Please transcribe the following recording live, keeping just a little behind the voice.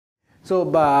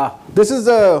This is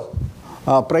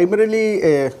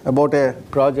primarily about a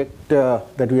project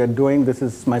that we are doing. This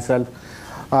is myself.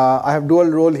 I have dual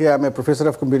role here. I'm a professor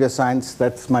of computer science.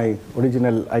 That's my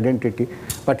original identity.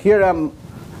 But here I'm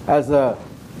as a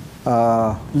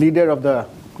leader of the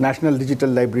National Digital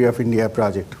Library of India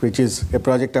project, which is a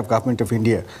project of Government of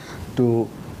India to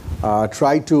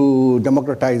try to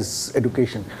democratize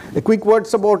education. A quick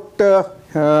words about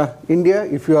India.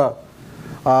 If you are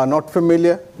not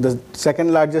familiar, the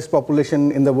second largest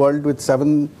population in the world with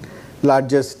 7th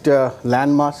largest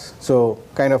land mass. So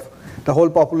kind of the whole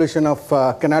population of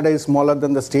Canada is smaller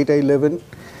than the state I live in,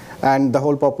 and the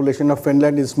whole population of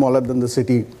Finland is smaller than the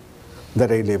city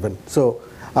that I live in. So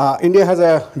India has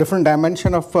a different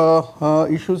dimension of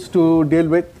issues to deal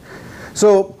with.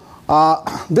 So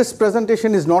this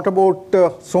presentation is not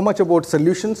about so much about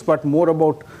solutions, but more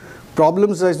about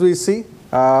problems as we see.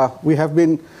 We have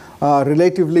been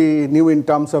relatively new in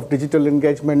terms of digital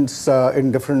engagements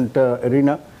in different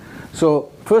arena.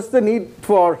 So first, the need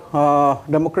for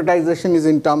democratization is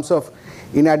in terms of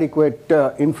inadequate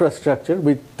infrastructure.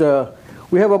 With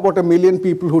we have about 1 million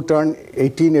people who turn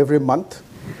 18 every month,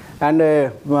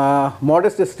 and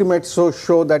modest estimates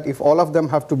show that if all of them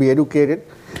have to be educated,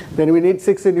 then we need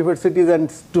 6 universities and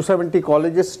 270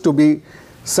 colleges to be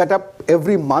set up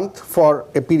every month for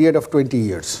a period of 20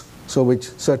 years. So which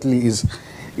certainly is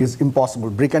impossible.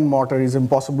 Brick and mortar is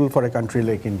impossible for a country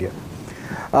like India.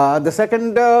 The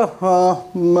second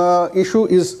issue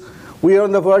is we are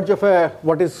on the verge of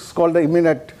what is called the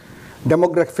imminent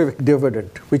demographic dividend,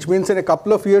 which means in a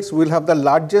couple of years we'll have the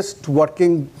largest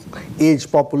working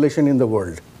age population in the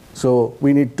world. So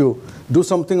we need to do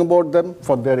something about them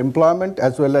for their employment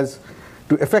as well as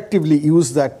to effectively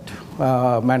use that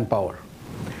manpower.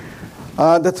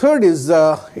 The third is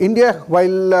India,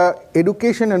 while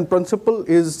education in principle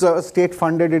is state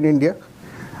funded in India,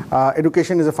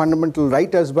 education is a fundamental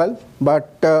right as well,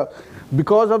 but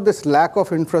because of this lack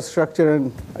of infrastructure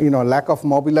and lack of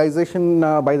mobilization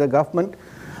by the government,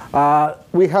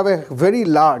 we have a very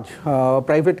large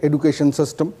private education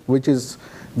system which is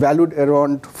valued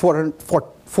around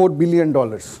 $4 billion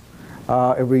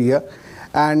every year,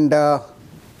 and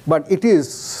but it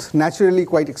is naturally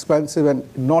quite expensive and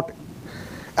not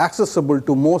accessible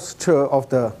to most of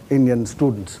the Indian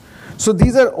students. So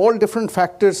these are all different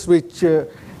factors which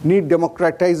need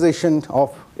democratization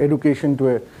of education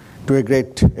to a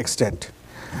great extent.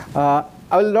 I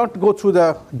will not go through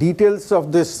the details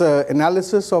of this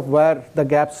analysis of where the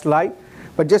gaps lie,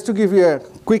 but just to give you a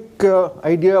quick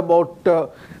idea about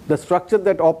the structure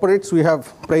that operates, we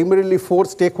have primarily 4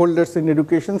 stakeholders in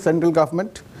education: central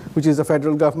government, which is the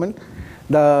federal government,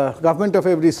 the government of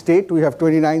every state. We have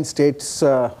 29 states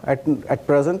at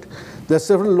present. There are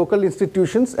several local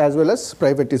institutions as well as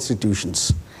private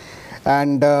institutions.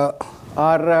 And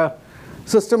our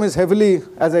system is heavily,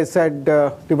 as I said,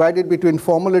 divided between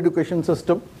formal education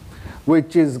system,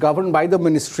 which is governed by the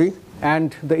ministry,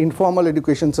 and the informal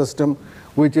education system,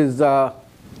 which is a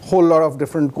whole lot of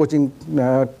different coaching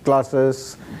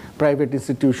classes, private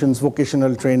institutions,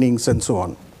 vocational trainings, and so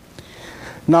on.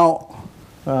 Now,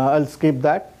 I'll skip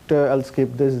that. I'll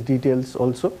skip these details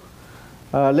also.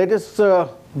 Let us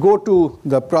go to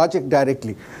the project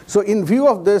directly. So in view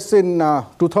of this, in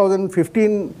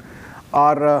 2015,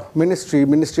 our Ministry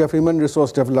of Human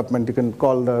Resource Development, you can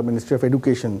call the Ministry of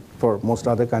Education for most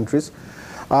other countries,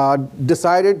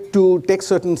 decided to take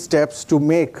certain steps to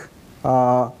make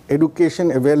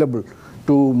education available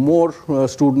to more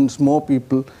students, more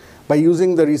people, by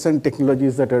using the recent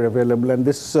technologies that are available. And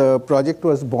this project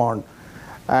was born,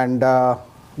 and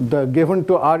given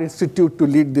to our institute to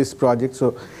lead this project.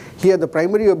 So here the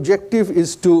primary objective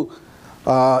is to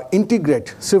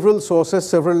integrate several sources,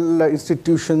 several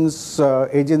institutions,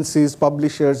 agencies,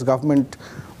 publishers, government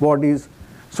bodies,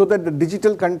 so that the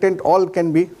digital content all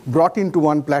can be brought into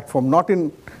one platform, not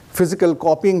in physical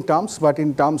copying terms, but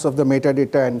in terms of the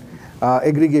metadata and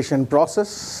aggregation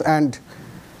process, and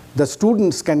the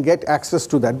students can get access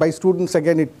to that. By students,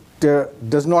 again, it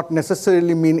does not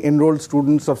necessarily mean enrolled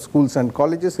students of schools and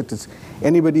colleges. It is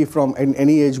anybody from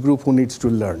any age group who needs to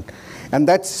learn. And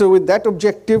that's so with that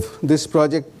objective, this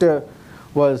project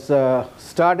was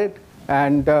started.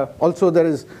 And also there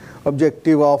is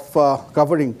objective of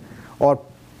covering or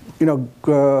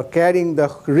carrying the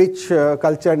rich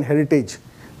culture and heritage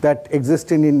that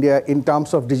exist in India in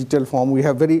terms of digital form. We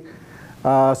have very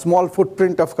small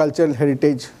footprint of culture and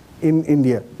heritage in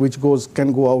India, which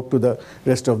can go out to the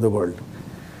rest of the world.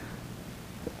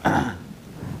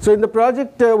 So in the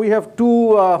project, we have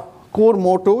 2 core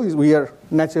mottos. We are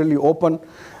naturally open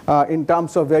in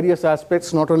terms of various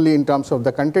aspects, not only in terms of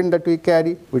the content that we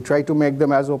carry. We try to make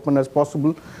them as open as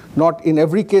possible. Not in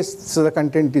every case so the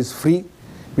content is free,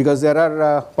 because there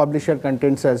are publisher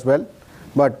contents as well,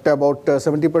 but about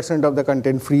 70% of the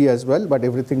content free as well, but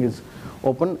everything is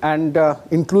open and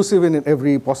inclusive in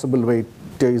every possible way.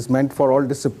 It is meant for all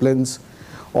disciplines,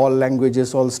 all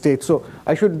languages, all states. So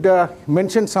I should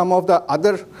mention some of the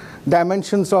other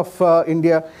dimensions of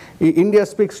India. India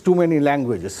speaks too many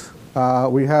languages.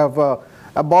 We have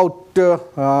about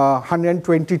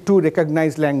 122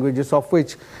 recognized languages, of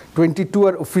which 22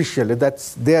 are official.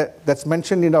 That's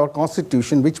mentioned in our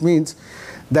constitution, which means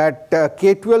that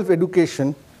K-12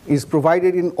 education is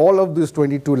provided in all of these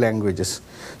 22 languages.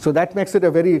 So that makes it a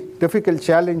very difficult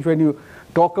challenge when you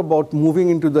talk about moving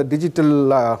into the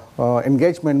digital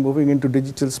engagement, moving into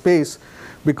digital space,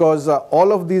 because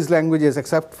all of these languages,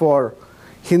 except for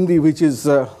Hindi, which is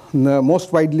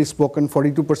most widely spoken,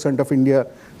 42% of India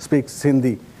speaks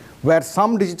Hindi, where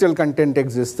some digital content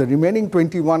exists. The remaining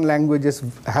 21 languages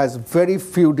has very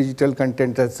few digital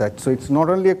content as such. So it's not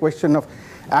only a question of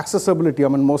accessibility. I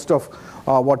mean, most of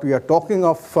what we are talking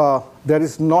of, there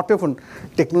is not even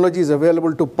technologies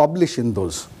available to publish in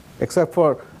those, except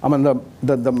for, I mean,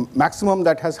 the maximum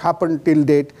that has happened till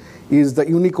date is the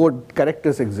Unicode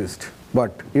characters exist.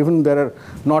 But even there are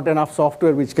not enough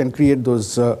software which can create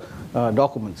those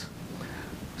documents.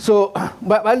 So,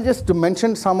 but I'll just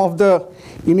mention some of the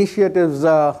initiatives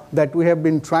that we have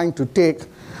been trying to take.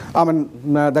 I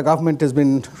mean, the government has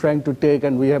been trying to take,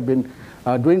 and we have been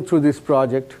doing through this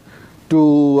project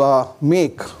to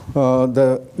make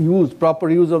the proper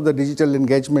use of the digital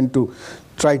engagement to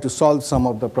try to solve some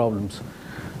of the problems.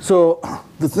 So,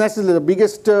 the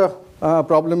biggest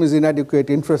problem is inadequate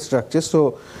infrastructure.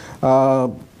 So,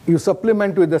 you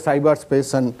supplement with the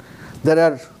cyberspace, and there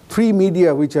are 3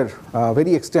 media which are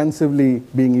very extensively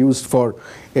being used for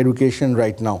education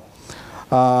right now.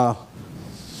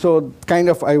 So kind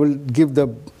of I will give the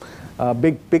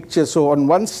big picture. So on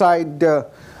one side,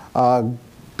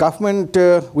 government,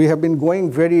 we have been going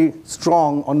very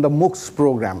strong on the MOOCs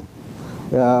program.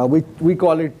 We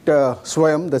call it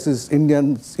Swayam. This is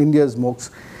India's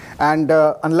MOOCs. And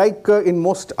unlike in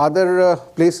most other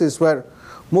places where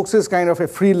MOOCs is kind of a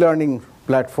free learning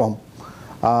platform,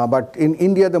 but in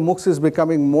India, the MOOCs is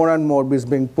becoming more and more, is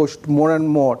being pushed more and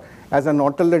more as an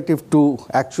alternative to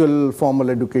actual formal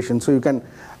education. So you can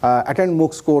attend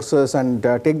MOOCs courses and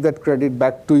take that credit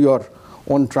back to your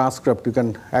own transcript. You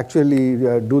can actually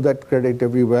do that credit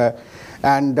everywhere.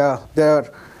 And there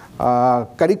are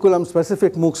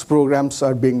curriculum-specific MOOCs programs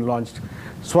are being launched.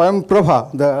 Swayam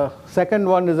Prabha, the second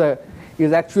one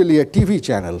is actually a TV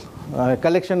channel, a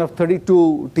collection of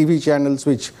 32 TV channels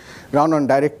which run on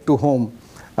direct-to-home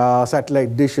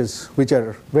satellite dishes, which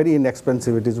are very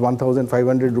inexpensive. It is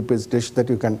 1,500 rupees dish that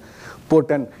you can put,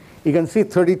 and you can see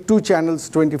 32 channels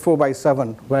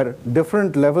 24/7, where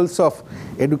different levels of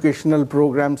educational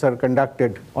programs are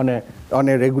conducted on a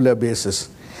regular basis.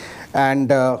 And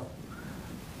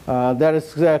there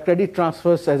is credit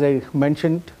transfers, as I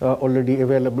mentioned, already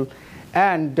available.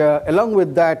 And along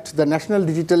with that, the National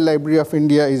Digital Library of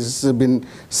India is been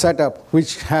set up,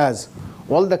 which has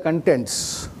all the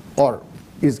contents, or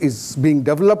is being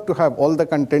developed to have all the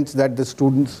contents that the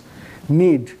students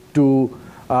need to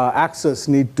access,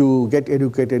 need to get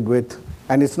educated with.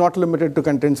 And it's not limited to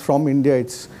contents from India.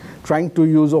 It's trying to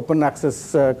use open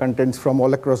access contents from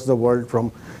all across the world,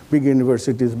 from big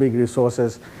universities, big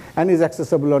resources, and is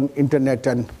accessible on internet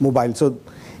and mobile. So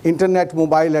internet,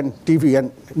 mobile, and TV.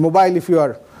 And mobile, if you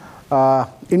are,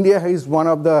 India is one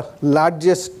of the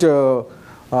largest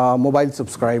mobile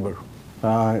subscriber.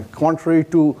 Contrary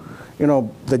to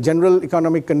the general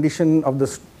economic condition of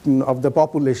the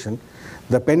population,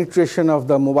 the penetration of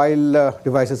the mobile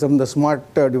devices and the smart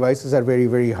devices are very,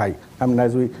 very high. I mean,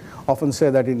 as we often say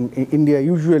that in India,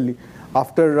 usually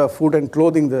after food and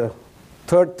clothing, the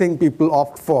third thing people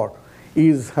opt for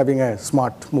is having a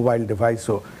smart mobile device.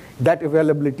 So that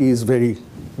availability is very,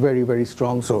 very, very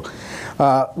strong. So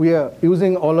we are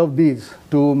using all of these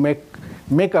to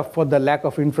make up for the lack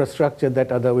of infrastructure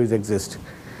that otherwise exists.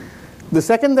 The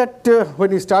second that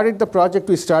when we started the project,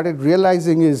 we started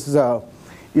realizing is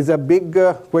a big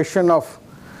question of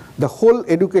the whole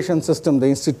education system, the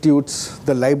institutes,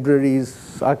 the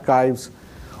libraries, archives.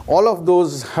 All of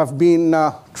those have been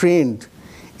trained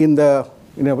in the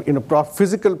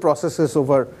physical processes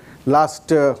over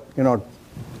last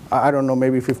I don't know,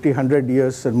 maybe 50, 100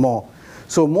 years and more.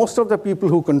 So most of the people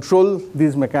who control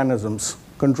these mechanisms,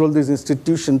 control these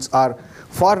institutions, are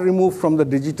far removed from the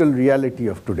digital reality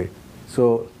of today.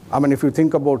 So, I mean, if you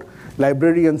think about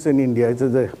librarians in India, it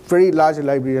is a very large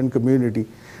librarian community,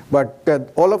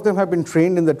 but all of them have been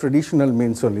trained in the traditional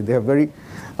means only. They have very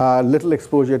little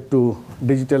exposure to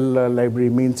digital library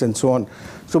means and so on.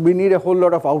 So we need a whole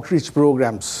lot of outreach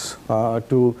programs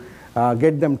to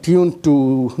get them tuned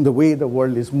to the way the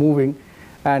world is moving,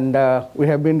 and we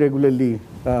have been regularly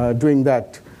doing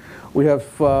that. We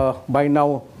have by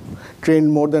now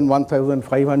trained more than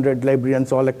 1,500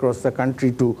 librarians all across the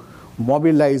country to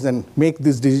mobilize and make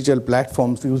these digital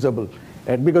platforms usable.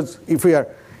 And because if we are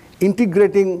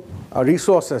integrating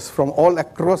resources from all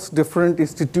across different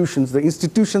institutions, the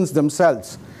institutions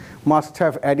themselves must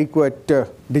have adequate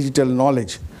digital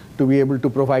knowledge to be able to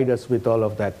provide us with all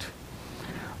of that.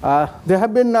 There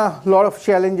have been a lot of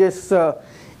challenges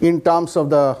in terms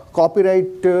of the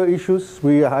copyright issues.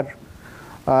 We are,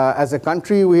 as a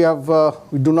country, we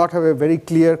do not have a very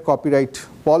clear copyright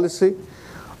policy.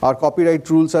 Our copyright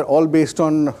rules are all based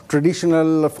on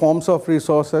traditional forms of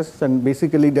resources and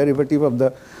basically derivative of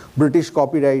the British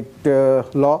copyright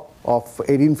law of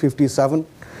 1857,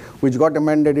 which got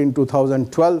amended in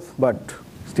 2012, but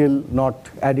still not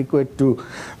adequate to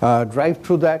drive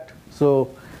through that.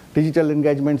 So digital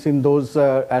engagements in those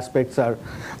aspects are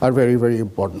very, very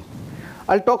important.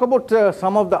 I'll talk about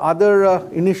some of the other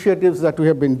initiatives that we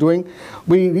have been doing.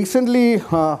 We recently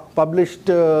published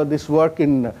this work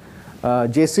in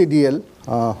JCDL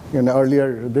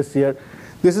earlier this year.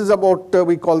 This is about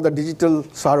we call the digital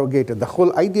surrogate. The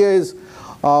whole idea is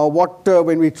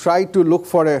when we try to look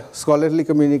for a scholarly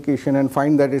communication and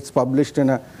find that it's published in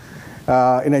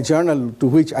a journal to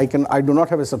which I do not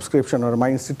have a subscription, or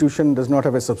my institution does not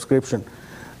have a subscription,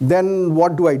 then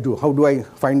what do I do? How do I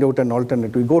find out an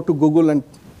alternative? We go to Google and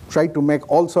try to make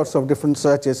all sorts of different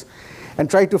searches and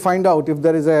try to find out if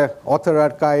there is an author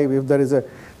archive, if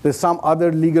there's some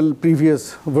other legal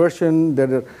previous version,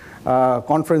 there are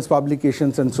conference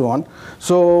publications and so on.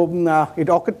 So it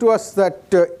occurred to us that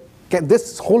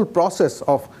this whole process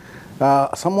of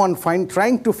someone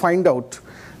trying to find out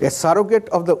a surrogate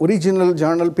of the original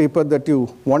journal paper that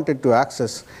you wanted to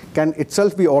access can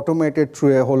itself be automated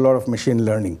through a whole lot of machine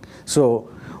learning. So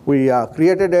we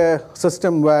created a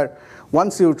system where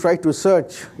once you try to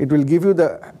search, it will give you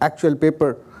the actual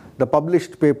paper, the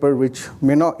published paper, which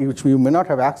you may not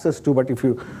have access to, but if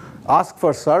you ask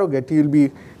for surrogate, you'll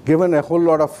be given a whole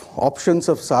lot of options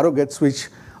of surrogates which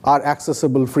are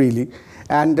accessible freely.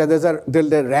 And there's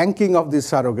the ranking of these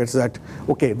surrogates that,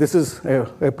 okay, this is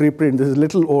a preprint, this is a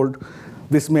little old,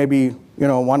 this may be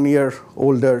 1 year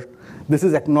older, this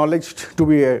is acknowledged to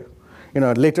be a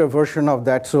later version of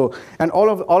that. So, and all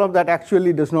of that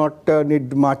actually does not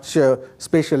need much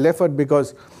spatial effort,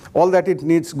 because all that it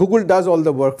needs, Google does all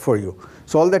the work for you.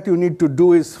 So all that you need to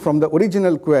do is, from the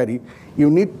original query, you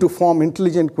need to form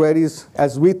intelligent queries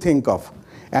as we think of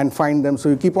and find them. So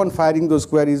you keep on firing those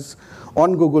queries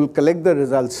on Google, collect the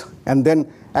results, and then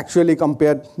actually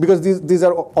compare, because these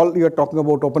are all you're talking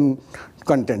about open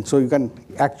content. So you can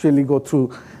actually go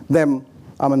through them,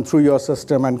 through your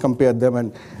system and compare them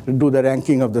and do the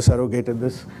ranking of the surrogate of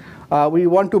this. We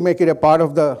want to make it a part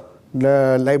of the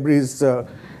library's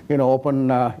open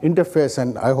interface,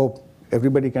 and I hope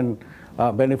everybody can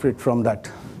benefit from that.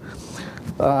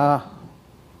 I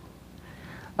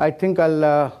think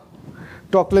I'll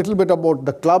talk a little bit about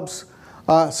the clubs.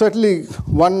 Certainly,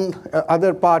 one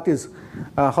other part is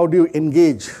how do you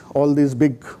engage all this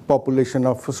big population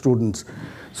of students.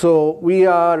 So we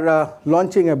are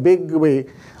launching a big way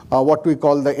what we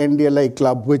call the NDLI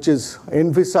Club, which is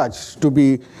envisaged to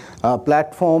be a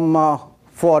platform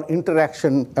for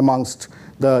interaction amongst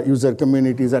the user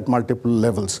communities at multiple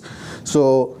levels.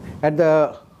 So at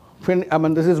the,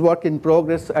 this is work in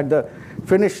progress. At the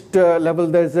finished level,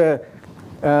 there's a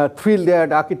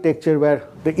three-layered architecture where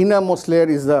the innermost layer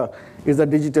is the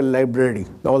digital library,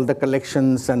 all the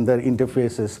collections and the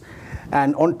interfaces.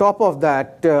 And on top of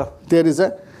that, there is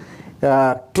a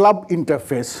club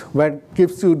interface where it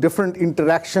gives you different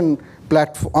interaction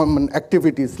platform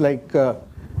activities, like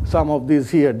some of these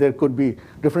here. There could be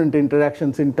different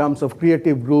interactions in terms of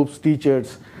creative groups,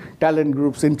 teachers, talent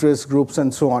groups, interest groups,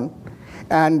 and so on.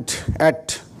 And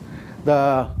at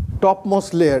the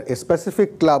topmost layer, a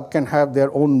specific club can have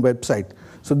their own website.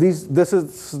 So this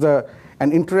is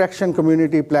an interaction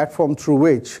community platform through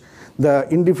which the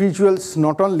individuals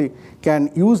not only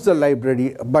can use the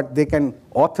library, but they can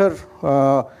author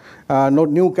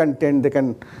new content, they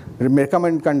can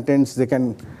recommend contents, they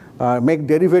can make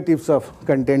derivatives of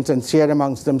contents and share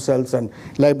amongst themselves, and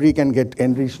library can get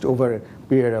enriched over a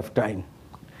period of time.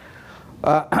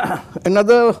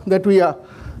 Another that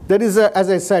there is, as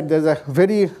I said, there's a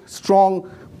very strong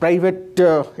private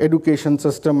education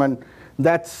system, and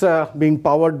that's being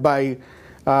powered by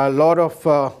a lot of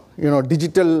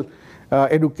digital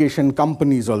education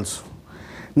companies also.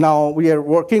 Now, we are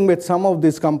working with some of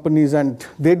these companies, and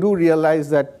they do realize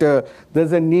that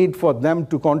there's a need for them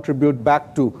to contribute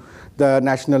back to the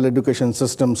national education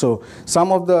system. So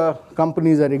some of the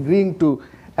companies are agreeing to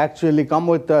actually come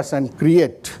with us and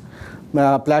create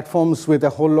platforms with a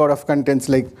whole lot of contents.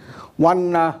 Like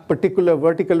one particular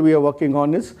vertical we are working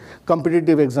on is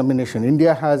competitive examination.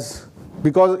 India has,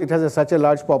 because it has such a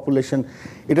large population,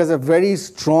 it has a very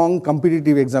strong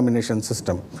competitive examination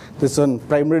system. This is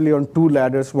primarily on two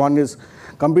ladders. One is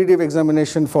competitive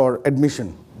examination for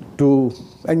admission to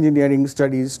engineering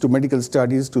studies, to medical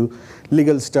studies, to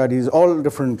legal studies, all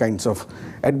different kinds of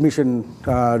admission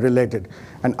related.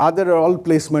 And other are all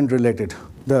placement related.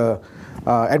 The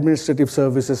administrative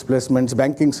services placements,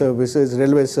 banking services,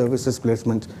 railway services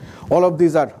placements. All of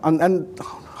these are, and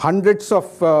hundreds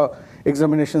of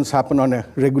examinations happen on a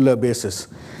regular basis.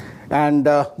 And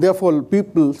therefore,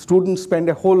 students spend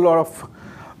a whole lot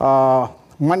of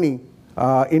money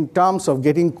in terms of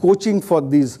getting coaching for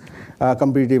these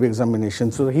competitive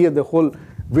examinations. So here the whole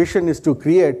vision is to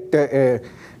create a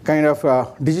kind of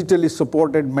digitally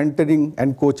supported mentoring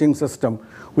and coaching system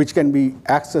which can be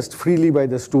accessed freely by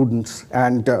the students.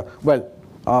 And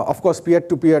of course,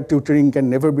 peer-to-peer tutoring can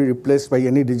never be replaced by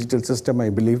any digital system, I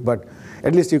believe, but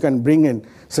at least you can bring in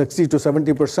 60 to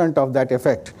 70% of that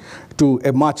effect to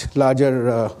a much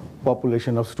larger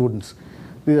population of students.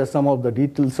 These are some of the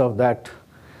details of that.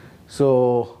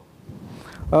 So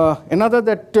another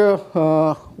that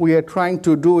we are trying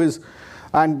to do is,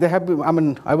 and they have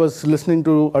been, I was listening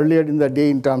to earlier in the day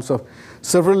in terms of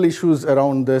several issues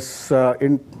around this,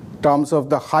 in terms of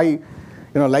the high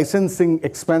licensing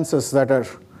expenses that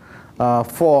are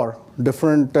for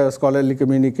different scholarly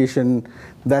communication.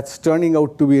 That's turning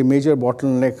out to be a major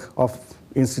bottleneck of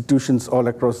institutions all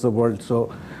across the world.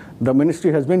 So the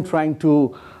ministry has been trying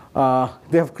to,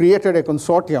 they have created a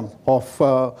consortium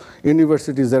of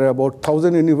universities. There are about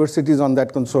 1,000 universities on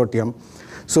that consortium.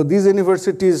 So these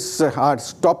universities are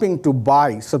stopping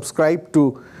to subscribe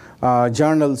to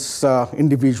journals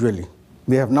individually.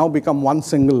 They have now become one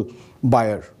single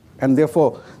buyer. And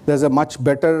therefore, there's a much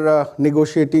better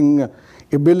negotiating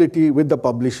ability with the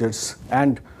publishers.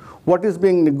 And what is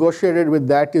being negotiated with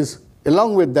that is,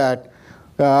 along with that,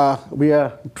 we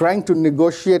are trying to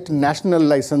negotiate national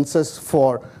licenses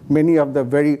for many of the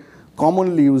very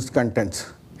commonly used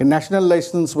contents. A national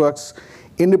license works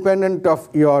independent of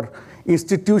your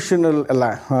institutional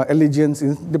allegiance,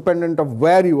 independent of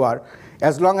where you are,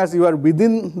 as long as you are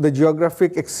within the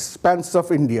geographic expanse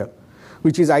of India,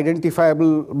 which is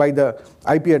identifiable by the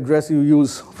IP address you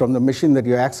use from the machine that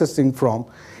you're accessing from,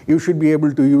 you should be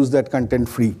able to use that content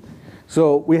free.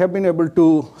 So we have been able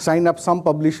to sign up some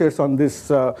publishers on this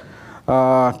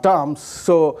terms.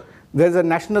 So there's a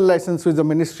national license which the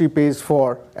ministry pays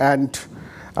for, and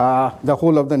the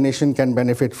whole of the nation can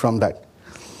benefit from that.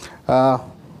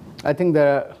 I think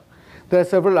there are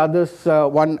several others.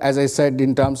 One, as I said,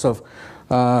 in terms of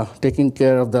taking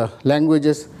care of the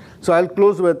languages. So I'll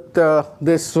close with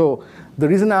this. So the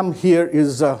reason I'm here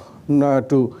is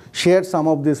to share some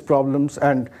of these problems,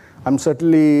 and I'm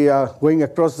certainly going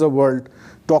across the world,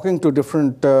 talking to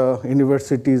different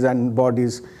universities and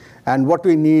bodies. And what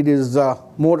we need is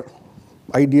more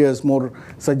ideas, more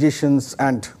suggestions,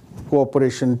 and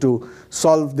cooperation to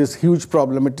solve this huge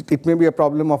problem. It may be a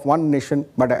problem of one nation,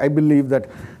 but I believe that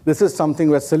this is something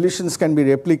where solutions can be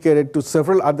replicated to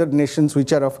several other nations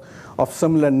which are of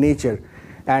similar nature.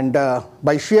 And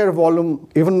by sheer volume,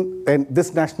 even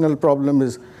this national problem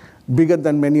is bigger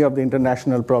than many of the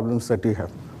international problems that we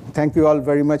have. Thank you all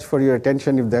very much for your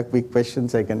attention. If there are quick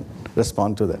questions, I can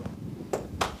respond to them.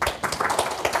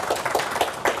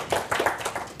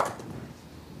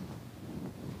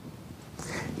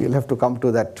 You'll have to come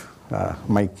to that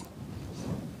mic.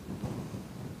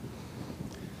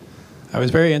 I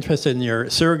was very interested in your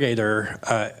surrogator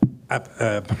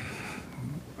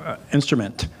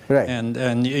instrument, right?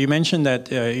 And you mentioned that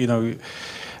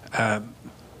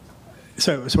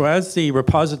so as the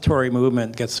repository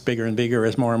movement gets bigger and bigger,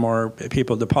 as more and more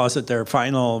people deposit their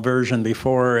final version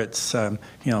before it's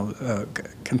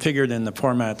configured in the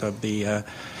format of the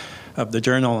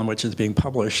journal in which it's being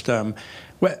published,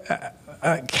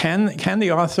 can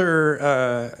the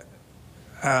author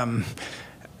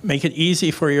make it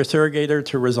easy for your surrogator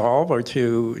to resolve or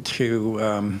to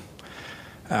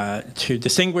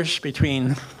distinguish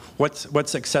between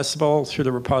what's accessible through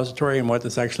the repository and what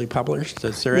is actually published?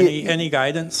 Is there any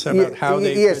guidance about how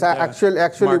they? Yes, actually,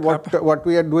 what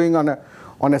we are doing on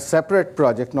a separate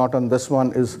project, not on this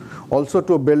one, is also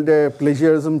to build a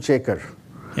plagiarism checker.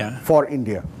 for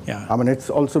India. Yeah. I mean, it's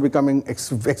also becoming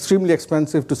extremely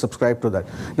expensive to subscribe to that.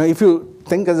 Now, if you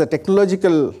think as a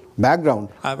technological background,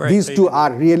 these two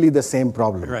are really the same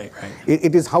problem. Right.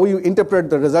 It is how you interpret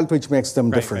the result which makes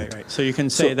them different. Right. So you can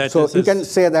say that. So you can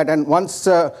say that, and once,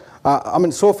 I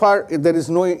mean, so far there is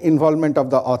no involvement of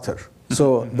the author.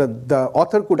 So the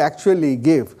author could actually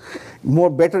give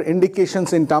better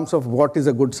indications in terms of what is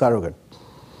a good surrogate.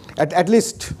 At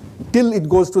least till it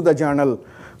goes to the journal,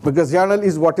 because journal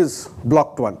is what is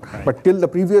blocked one. Right. But till the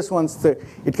previous ones,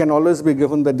 it can always be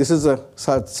given that this is improved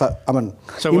version of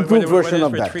that. So what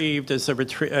is retrieved is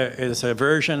a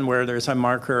version where there's a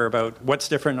marker about what's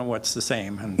different and what's the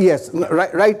same. Yes,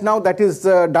 right now that is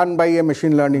done by a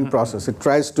machine learning process. It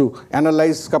tries to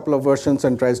analyze a couple of versions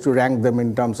and tries to rank them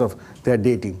in terms of their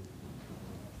dating.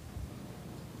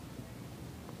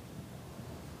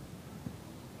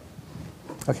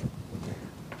 Okay.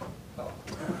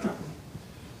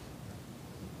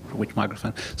 Which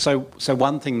microphone? So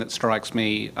one thing that strikes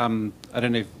me, I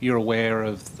don't know if you're aware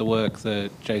of the work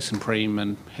that Jason Preem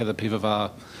and Heather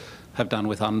Pivovar have done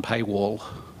with Unpaywall,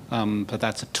 but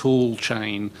that's a tool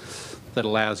chain that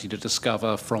allows you to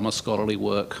discover from a scholarly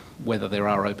work whether there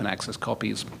are open access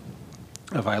copies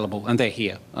available, and they're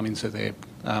here. I mean, so they're,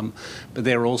 but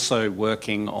they're also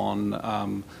working on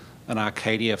an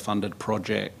Arcadia-funded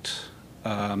project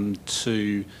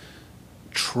to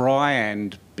try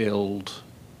and build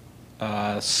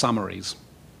summaries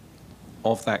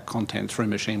of that content through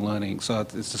machine learning. So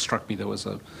it just struck me there was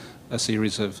a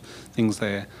series of things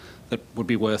there that would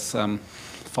be worth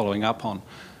following up on.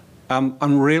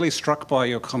 I'm really struck by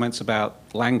your comments about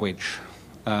language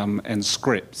and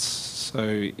scripts.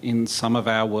 So in some of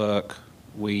our work,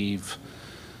 we've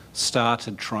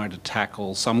started trying to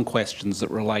tackle some questions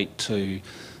that relate to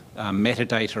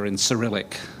metadata in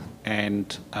Cyrillic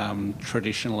and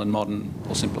traditional and modern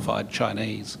or simplified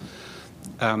Chinese.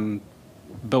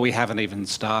 But we haven't even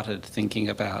started thinking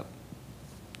about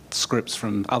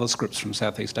other scripts from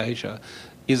Southeast Asia.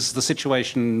 Is the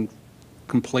situation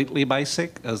completely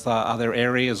basic? Are there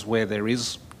areas where there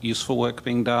is useful work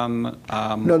being done?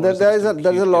 No, there's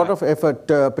a lot of effort,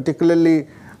 particularly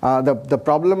the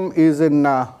problem is in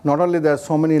not only there are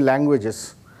so many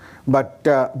languages, but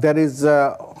there is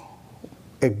a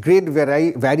great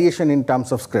variation in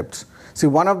terms of scripts. See,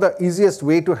 one of the easiest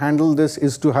way to handle this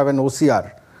is to have an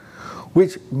OCR,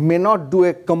 which may not do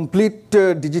a complete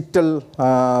digital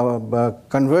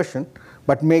conversion,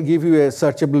 but may give you a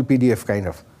searchable PDF kind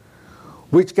of,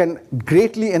 which can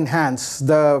greatly enhance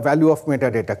the value of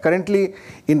metadata. Currently,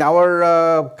 in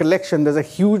our collection, there's a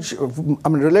huge,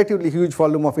 relatively huge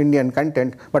volume of Indian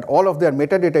content, but all of their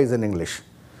metadata is in English.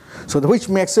 So which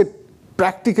makes it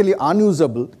practically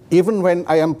unusable even when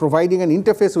I am providing an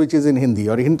interface which is in Hindi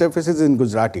or interface is in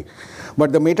Gujarati.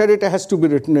 But the metadata has to be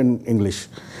written in English.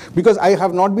 Because I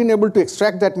have not been able to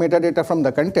extract that metadata from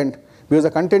the content because the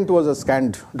content was a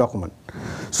scanned document.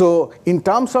 So in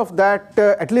terms of that,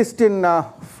 at least in,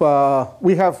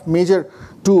 we have major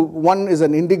two. One is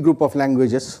an Indic group of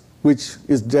languages, which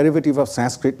is derivative of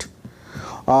Sanskrit.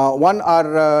 One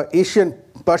are Asian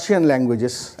Persian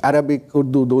languages, Arabic,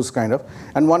 Urdu, those kind of,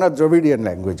 and one are Dravidian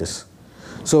languages.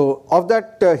 So of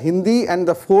that Hindi and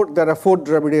there are 4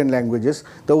 Dravidian languages,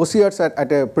 the OCRs are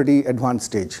at a pretty advanced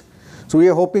stage. So we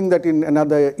are hoping that in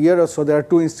another year or so, there are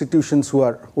 2 institutions who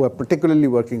are particularly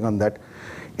working on that.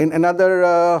 In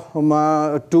another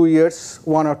 2 years,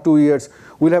 1 or 2 years,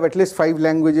 we'll have at least 5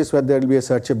 languages where there will be a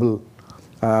searchable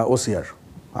OCR.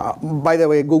 By the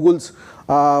way, Google's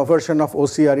version of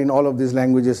OCR in all of these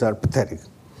languages are pathetic.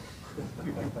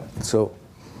 So,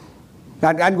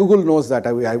 and Google knows that.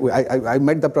 I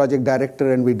met the project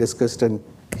director and we discussed, and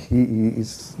he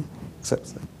is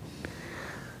satisfied.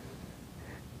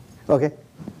 Okay.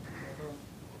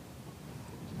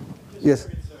 Yes. I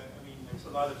mean, there's a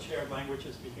lot of shared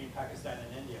languages between Pakistan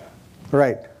and India.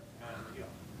 Right.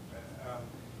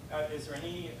 And, is there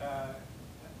any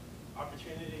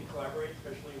opportunity to collaborate,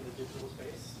 especially in the digital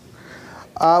space?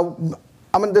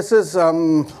 I mean, this is,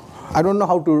 I don't know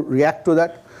how to react to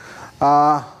that.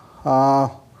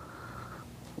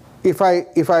 If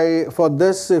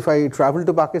I travel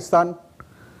to Pakistan,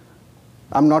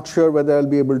 I'm not sure whether I'll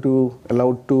be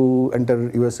allowed to enter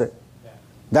USA. Yeah.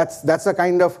 That's a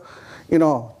kind of,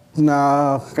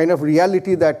 kind of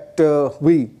reality that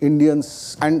we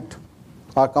Indians and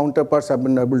our counterparts have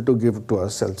been able to give to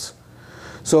ourselves.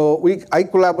 So I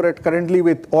collaborate currently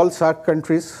with all SAARC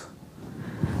countries,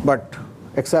 but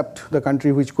except the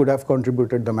country which could have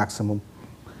contributed the maximum.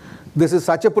 This is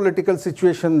such a political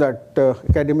situation that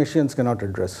academicians cannot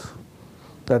address.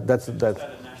 That's at a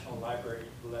national library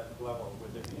level,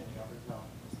 would there be any other? No,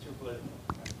 it's too political.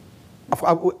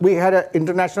 We had an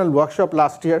international workshop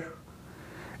last year,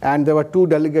 and there were 2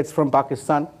 delegates from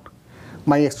Pakistan.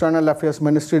 My External Affairs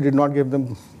Ministry did not give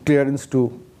them clearance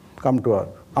to come to us.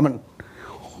 I mean,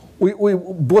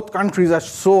 both countries are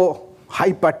so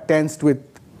hyper-tensed with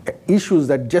issues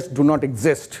that just do not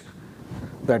exist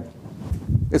that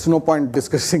it's no point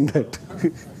discussing that.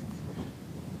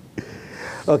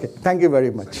 Okay, thank you very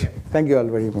much. Thank you all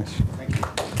very much. Thank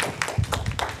you.